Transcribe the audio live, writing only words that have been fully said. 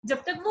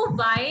जब तक वो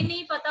वाई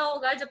नहीं पता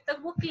होगा, जब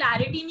तक वो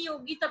क्लैरिटी नहीं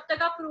होगी, तब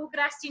तक आप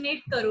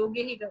प्रोक्रेस्टिनेट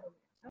करोगे ही करोगे।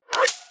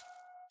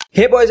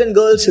 Hey boys and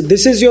girls,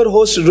 this is your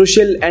host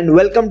Rushil and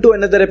welcome to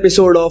another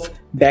episode of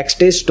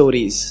Backstage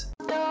Stories.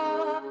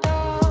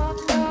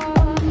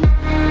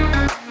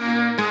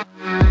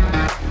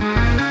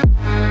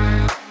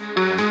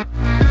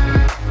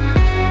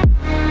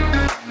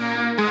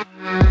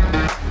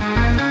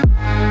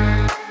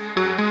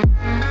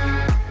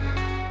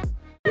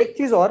 एक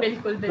चीज और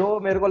बिल्कुल, जो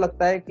मेरे को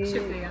लगता है कि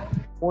शुक्रिया।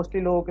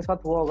 मोस्टली लोगों के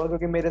साथ हुआ होगा,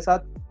 क्योंकि मेरे साथ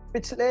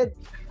पिछले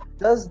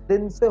 10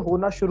 दिन से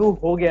होना शुरू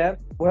हो गया है,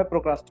 वो है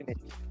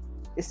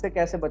प्रोक्रास्टिनेशन। इससे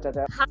कैसे बचा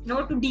जाए?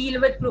 No to deal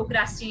with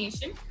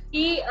procrastination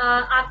कि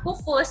आपको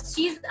फर्स्ट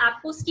चीज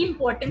आपको उसकी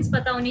इम्पोर्टेंस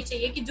पता होनी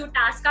चाहिए कि जो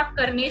टास्क आप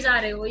करने जा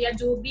रहे हो या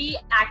जो भी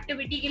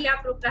एक्टिविटी के लिए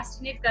आप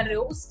प्रोक्रास्टिनेट कर रहे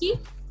हो उसकी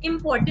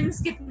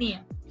इम्पोर्टेंस कितनी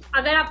है।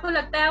 अगर आपको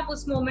लगता है आप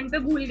उस मोमेंट पे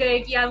भूल गए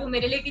कि यार वो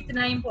मेरे लिए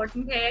कितना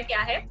इम्पोर्टेंट है या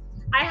क्या है,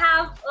 I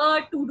have a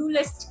to do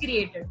list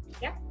created.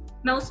 क्या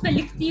मैं उस पर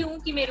लिखती हूँ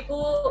कि मेरे को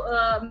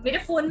मेरे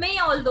फोन में ही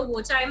ऑल दो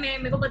वो, चाहे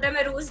मेरे को पता है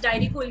मैं रोज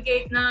डायरी खोल के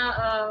इतना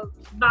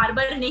बार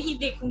बार नहीं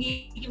देखूंगी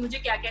कि मुझे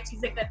क्या क्या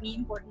चीजें करनी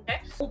इम्पोर्टेंट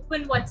है।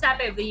 ओपन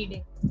व्हाट्सएप एवरी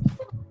डे,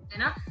 है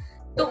ना।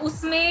 तो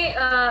उसमें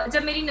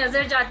जब मेरी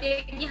नजर जाती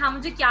है कि हाँ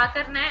मुझे क्या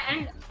करना है,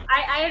 and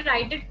I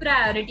write it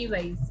priority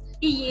wise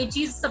कि ये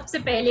चीज सबसे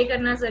पहले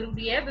करना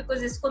जरूरी है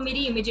बिकॉज इसको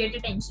मेरी इमीडिएट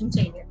अटेंशन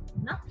चाहिए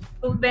ना।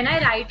 तो when I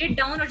write it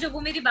down और जब वो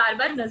मेरी बार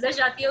बार नजर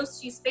जाती है उस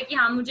चीज पे कि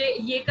हाँ मुझे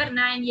ये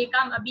करना है, ये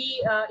काम अभी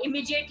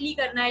इमीडिएटली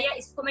करना है या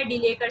इसको मैं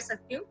डिले कर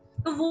सकती हूँ,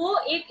 तो वो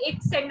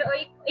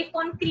एक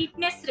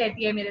कॉन्क्रीटनेस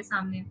रहती है मेरे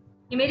सामने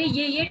कि मेरे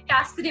ये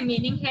टास्क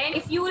रिमेनिंग है।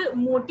 If you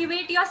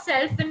motivate your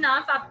self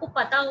enough, आपको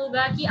पता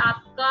होगा कि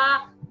आपका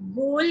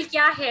गोल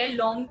क्या है,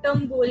 लॉन्ग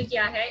टर्म गोल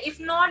क्या है। If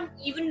not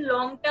even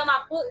long term,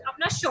 आपको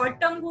अपना शॉर्ट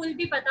टर्म गोल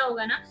भी पता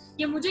होगा ना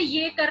कि मुझे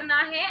ये करना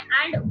है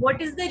and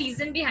what is the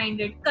reason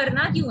behind it,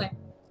 करना क्यों है।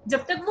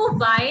 जब तक वो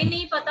वाई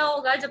नहीं पता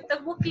होगा, जब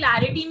तक वो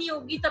क्लैरिटी नहीं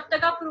होगी, तब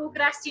तक आप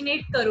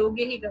प्रोक्रेस्टिनेट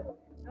करोगे ही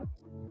करोगे।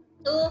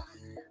 तो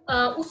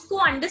उसको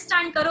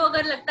अंडरस्टैंड करो।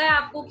 अगर लगता है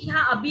आपको कि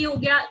हाँ अभी हो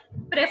गया,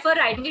 prefer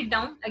writing it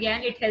down.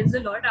 Again it helps a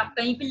lot. आप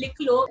कहीं पे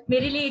लिख लो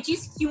मेरे लिए ये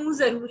चीज क्यों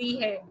जरूरी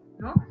है,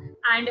 नो,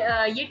 एंड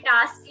ये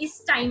टास्क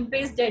इस टाइम पे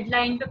इस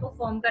डेडलाइन पे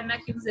परफॉर्म करना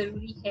क्यों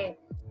जरूरी है।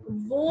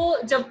 वो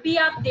जब भी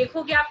आप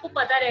देखोगे आपको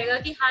पता रहेगा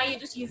कि हाँ ये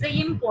जो चीज है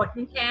ये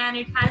इम्पोर्टेंट है and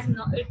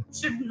it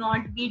should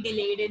not be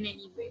delayed in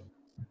any way.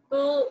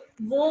 तो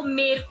वो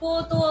मेरे को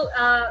तो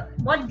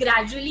बहुत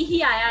ग्रेजुअली ही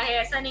आया है,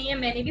 ऐसा नहीं है।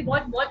 मैंने भी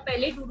बहुत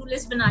पहले टू डू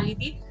लिस्ट बना ली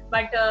थी,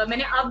 बट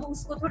मैंने अब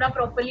उसको थोड़ा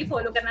प्रॉपर्ली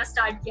फॉलो करना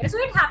स्टार्ट किया।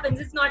 So it happens,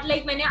 it's not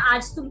like मैंने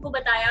आज तुमको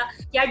बताया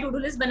कि यार टू डू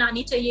लिस्ट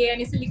बनानी चाहिए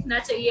एंड इसे लिखना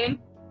चाहिए,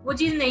 वो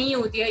चीज नहीं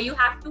होती है। You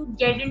have to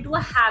get into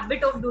a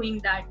habit of doing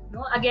that,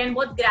 no. Again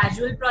बहुत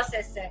ग्रेजुअल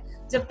प्रोसेस है।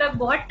 जब तक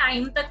बहुत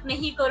टाइम तक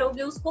नहीं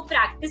करोगे, उसको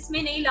प्रैक्टिस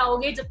में नहीं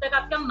लाओगे, जब तक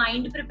आपका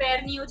माइंड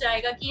प्रिपेयर नहीं हो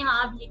जाएगा कि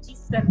हाँ अब ये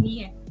चीज करनी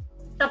है,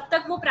 तब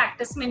तक वो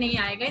प्रैक्टिस में नहीं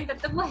आएगा, तब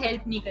तक वो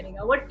हेल्प नहीं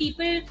करेगा। What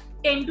people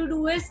tend to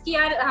do is कि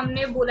यार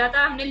हमने बोला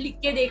था, हमने लिख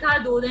के देखा,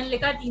 2 दिन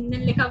लिखा, 3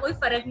 दिन लिखा, कोई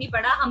फर्क नहीं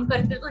पड़ा, हम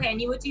करते तो है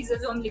नहीं वो चीजें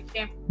जो हम लिखते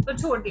हैं, तो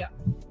छोड़ दिया।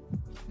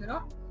 यू नो,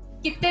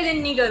 कितने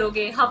दिन नहीं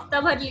करोगे, हफ्ता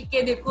भर लिख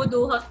के देखो,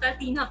 2 हफ्ता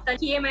 3 हफ्ता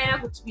किए मेरा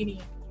कुछ भी नहीं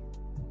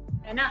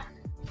है ना।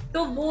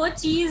 तो वो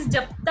चीज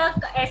जब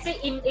तक ऐसे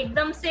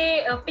एकदम से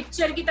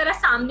पिक्चर की तरह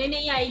सामने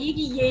नहीं आएगी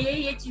कि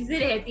ये चीजें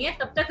रहती हैं,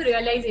 तब तक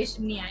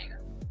रियलाइजेशन नहीं आएगा।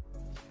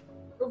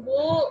 तो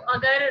वो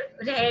अगर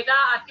रहेगा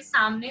आपके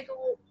सामने तो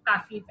वो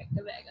काफी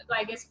इफेक्टिव रहेगा। तो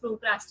आई गेस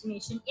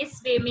प्रोक्रास्टिनेशन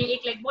इस वे में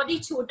एक लाइक बहुत ही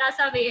छोटा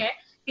सा वे है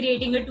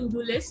creating a to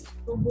do list.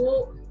 तो वो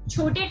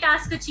छोटे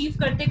टास्क अचीव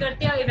करते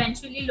करते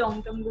इवेंचुअली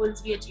लॉन्ग टर्म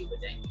गोल्स भी अचीव हो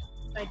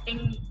जाएंगे। I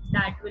think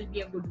that will be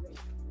a good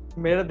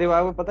way. मेरे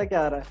दिमाग में पता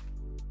क्या आ रहा है?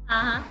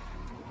 हाँ,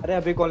 अरे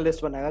अभी कौन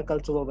लिस्ट बनाएगा, कल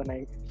सुबह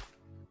बनाएंगे।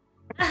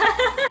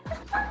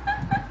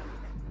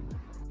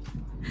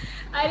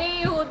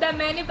 अरे होता,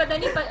 मैंने पता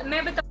नहीं,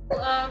 मैं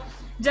बताऊं,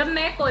 जब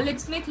मैं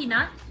कॉलेज में थी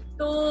ना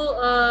तो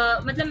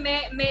मतलब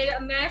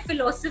मैं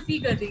फिलोसफी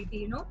कर रही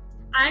थी, you know,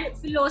 and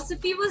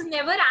philosophy was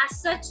never as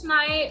such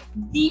my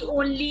the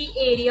only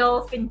area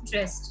of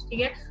interest. ठीक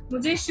है,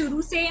 मुझे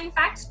शुरू से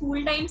इनफैक्ट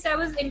स्कूल टाइम से I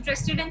was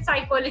interested in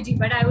psychology,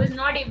 but I was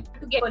not able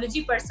to get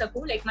psychology पढ़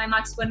सकूं, like my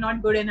marks were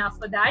not good enough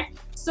for that.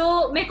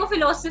 सो मेरे को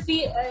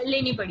फिलोसफी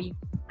लेनी पड़ी।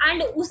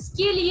 एंड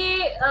उसके लिए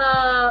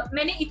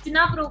मैंने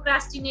इतना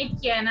प्रोक्रास्टिनेट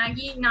किया है ना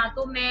कि ना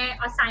तो मैं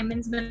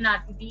असाइनमेंट्स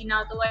बनाती थी,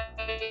 ना तो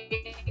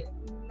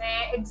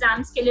मैं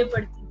एग्जाम्स के लिए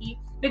पढ़ती थी,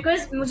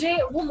 बिकॉज मुझे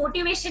वो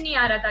मोटिवेशन नहीं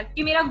आ रहा था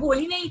कि मेरा गोल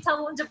ही नहीं था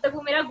वो। जब तक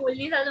वो मेरा गोल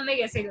नहीं था तो मैं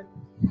कैसे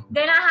करूँ।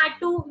 Then I had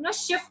to you know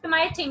shift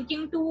my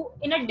thinking to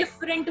in a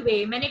different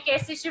way. मैंने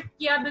कैसे शिफ्ट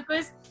किया,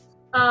 बिकॉज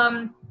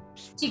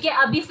ठीक है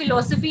अभी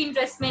फिलोसफी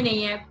इंटरेस्ट में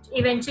नहीं है,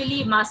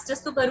 इवेंचुअली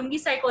मास्टर्स तो करूंगी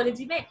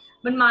साइकोलॉजी में,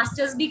 बट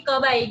मास्टर्स भी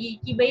कब आएगी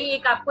कि भाई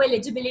एक आपको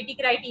एलिजिबिलिटी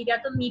क्राइटेरिया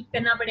तो मीट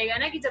करना पड़ेगा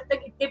ना कि जब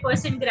तक इतने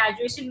 %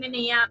 ग्रेजुएशन में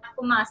नहीं है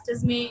आपको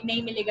मास्टर्स में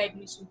नहीं मिलेगा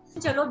एडमिशन।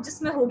 चलो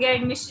जिसमें हो गया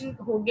एडमिशन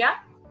हो गया,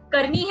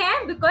 करनी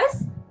है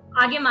बिकॉज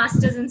आगे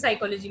मास्टर्स इन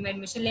साइकोलॉजी में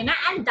एडमिशन लेना,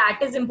 and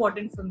that is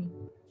important for मी।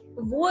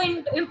 वो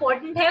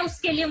इम्पोर्टेंट है,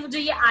 उसके लिए मुझे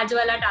ये आज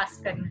वाला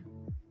टास्क करना है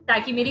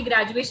ताकि मेरी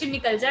ग्रेजुएशन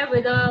निकल जाए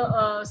विद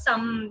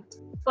सम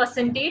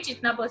परसेंटेज,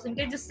 इतना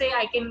परसेंटेज जिससे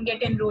I can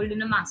get enrolled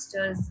in a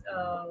masters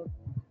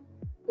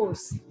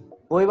course.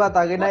 वही बात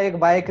आ गई ना, एक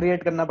वाई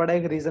क्रिएट करना पड़ा,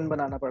 एक रीजन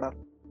बनाना पड़ा।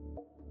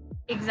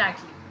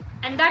 Exactly.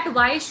 And that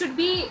why should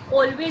be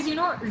always, you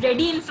know,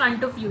 ready in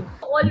front of you.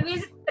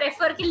 Always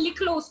prefer कि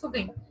लिख लो उसको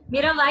कहीं,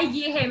 मेरा why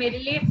ये है मेरे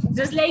लिए,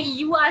 just like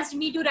you asked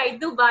me to write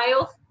the why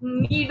of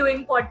me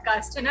doing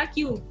podcast, है ना,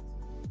 क्यों,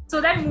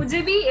 so that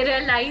मुझे भी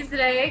realize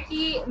रहे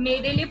कि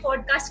मेरे लिए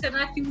podcast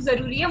करना क्यों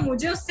जरूरी है,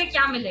 मुझे उससे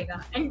क्या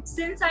मिलेगा। And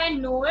since I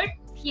know it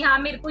कि हाँ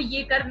मेरे को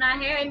ये करना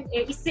है,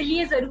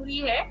 इसलिए जरूरी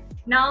है,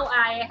 now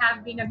I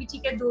have been, अभी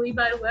ठीक है 2 ही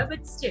बार हुआ है,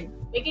 but still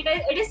like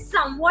it is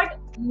somewhat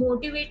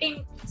motivating,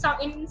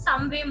 in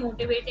some way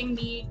motivating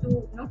me to,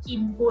 you know,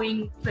 keep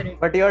going for it.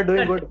 But you are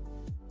doing good.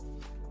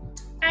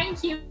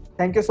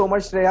 Thank you so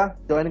much Shreya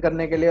join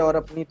करने के लिए और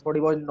अपनी थोड़ी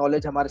बहुत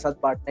नॉलेज हमारे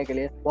साथ बांटने के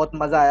लिए। बहुत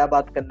मजा आया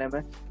बात करने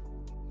में।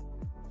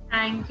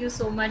 Thank you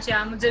so much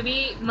यार, मुझे भी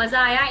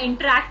मजा आया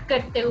इंटरेक्ट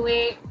करते हुए,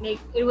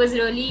 like it was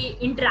really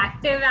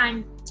interactive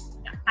and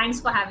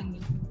thanks for having me.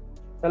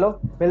 चलो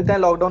मिलते हैं,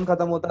 लॉकडाउन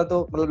खत्म होता है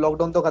तो, मतलब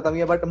लॉकडाउन तो खत्म ही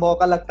है बट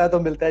मौका लगता है तो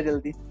मिलता है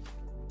जल्दी।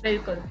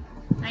 बिल्कुल,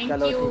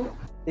 थैंक यू।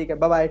 ठीक है,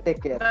 bye bye,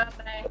 take care.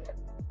 Bye.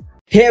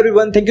 Hey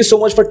everyone, thank you so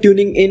much for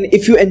tuning in.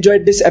 If you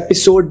enjoyed this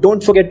episode,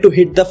 don't forget to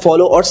hit the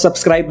follow or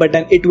subscribe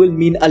button. It will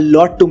mean a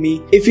lot to me.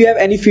 If you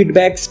have any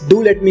feedbacks,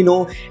 do let me know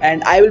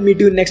and I will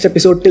meet you in next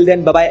episode. Till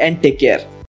then, bye bye and take care.